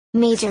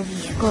Major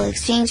Vehicle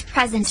Exchange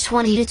presents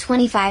 20 to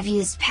 25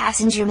 used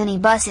passenger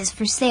minibuses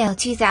for sale.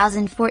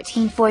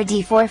 2014 Ford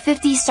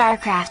E450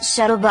 Starcraft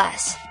Shuttle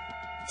Bus.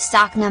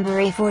 Stock number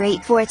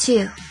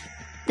A4842.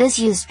 This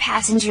used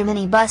passenger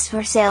minibus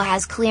for sale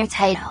has clear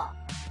title.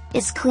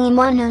 Its clean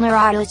one-owner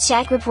auto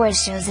check report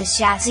shows its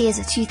chassis as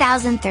a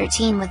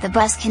 2013 with the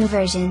bus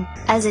conversion,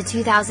 as a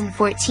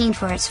 2014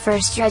 for its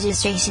first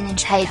registration and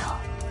title.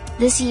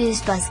 This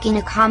used bus can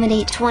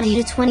accommodate 20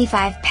 to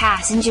 25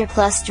 passenger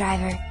plus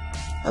driver.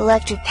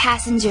 Electric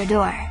passenger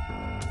door.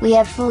 We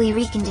have fully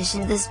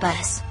reconditioned this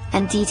bus,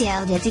 and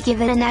detailed it to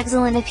give it an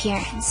excellent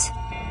appearance.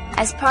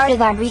 As part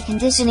of our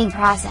reconditioning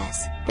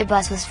process, the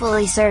bus was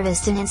fully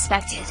serviced and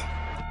inspected.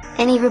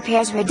 Any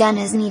repairs were done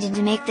as needed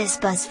to make this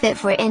bus fit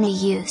for any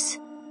use.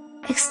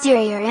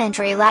 Exterior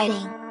entry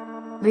lighting.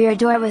 Rear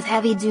door with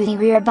heavy-duty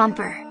rear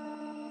bumper.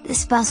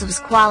 This bus was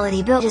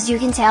quality built, as you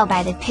can tell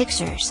by the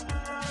pictures.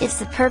 It's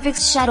the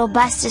perfect shuttle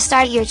bus to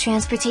start your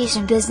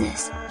transportation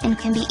business, and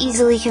can be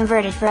easily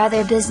converted for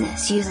other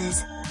business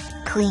uses.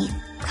 Clean,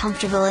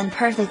 comfortable and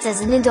perfect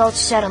as an adult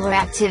shuttle or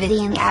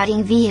activity and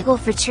outing vehicle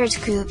for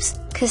church groups,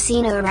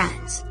 casino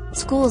runs,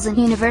 schools and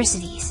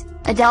universities,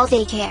 adult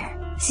daycare,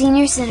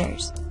 senior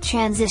sitters,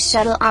 transit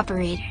shuttle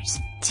operators,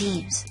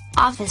 teams,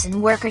 office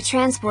and worker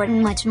transport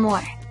and much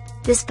more.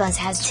 This bus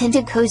has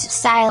tinted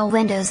coach-style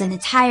windows and the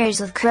tires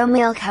with chrome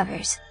wheel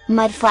covers,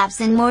 mud flaps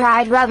and more.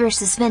 Rubber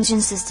suspension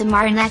system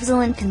are in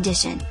excellent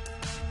condition.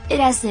 It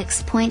has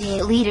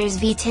 6.8 liters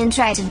V10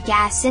 Triton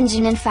gas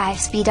engine and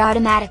 5-speed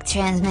automatic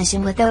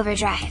transmission with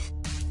overdrive.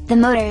 The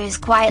motor is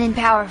quiet and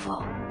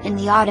powerful, and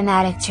the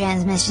automatic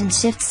transmission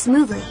shifts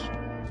smoothly.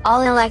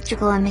 All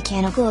electrical and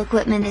mechanical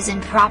equipment is in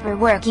proper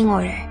working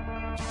order.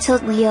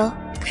 Tilt wheel,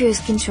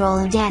 cruise control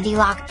and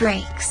anti-lock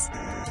brakes.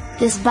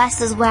 This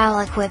bus is well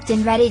equipped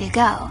and ready to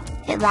go.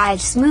 It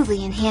rides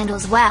smoothly and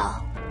handles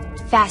well.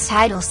 Fast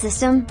idle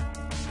system.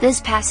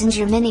 This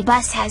passenger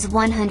minibus has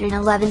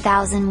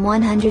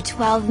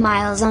 111,112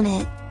 miles on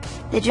it.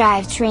 The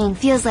drivetrain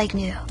feels like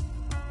new.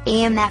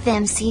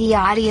 AM/FM CD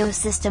audio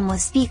system with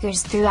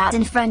speakers throughout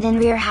and front and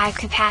rear, high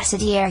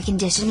capacity air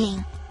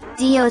conditioning.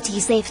 DOT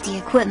safety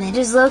equipment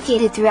is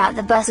located throughout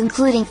the bus,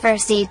 including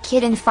first aid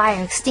kit and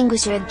fire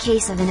extinguisher in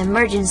case of an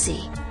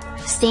emergency.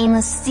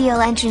 Stainless steel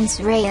entrance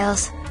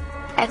rails.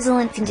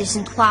 Excellent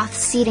condition cloth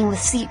seating with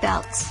seat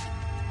belts.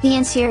 The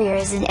interior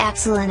is in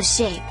excellent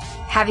shape,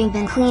 having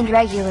been cleaned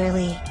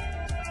regularly.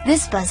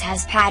 This bus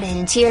has padded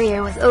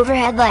interior with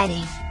overhead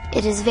lighting.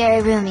 It is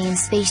very roomy and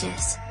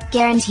spacious,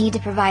 guaranteed to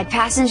provide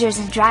passengers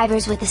and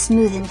drivers with a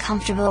smooth and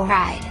comfortable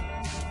ride.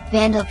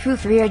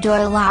 Vandal-proof rear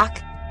door lock.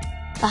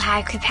 The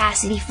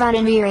high-capacity front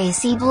and rear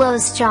AC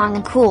blows strong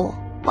and cool,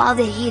 while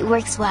the heat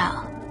works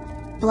well.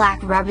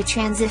 Black rubber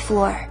transit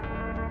floor.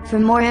 For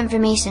more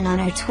information on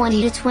our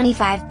 20 to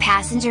 25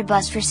 passenger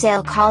bus for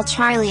sale, call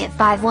Charlie at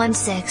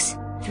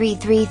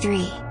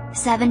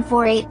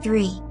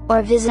 516-333-7483,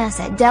 or visit us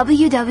at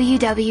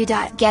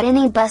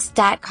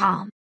www.getanybus.com.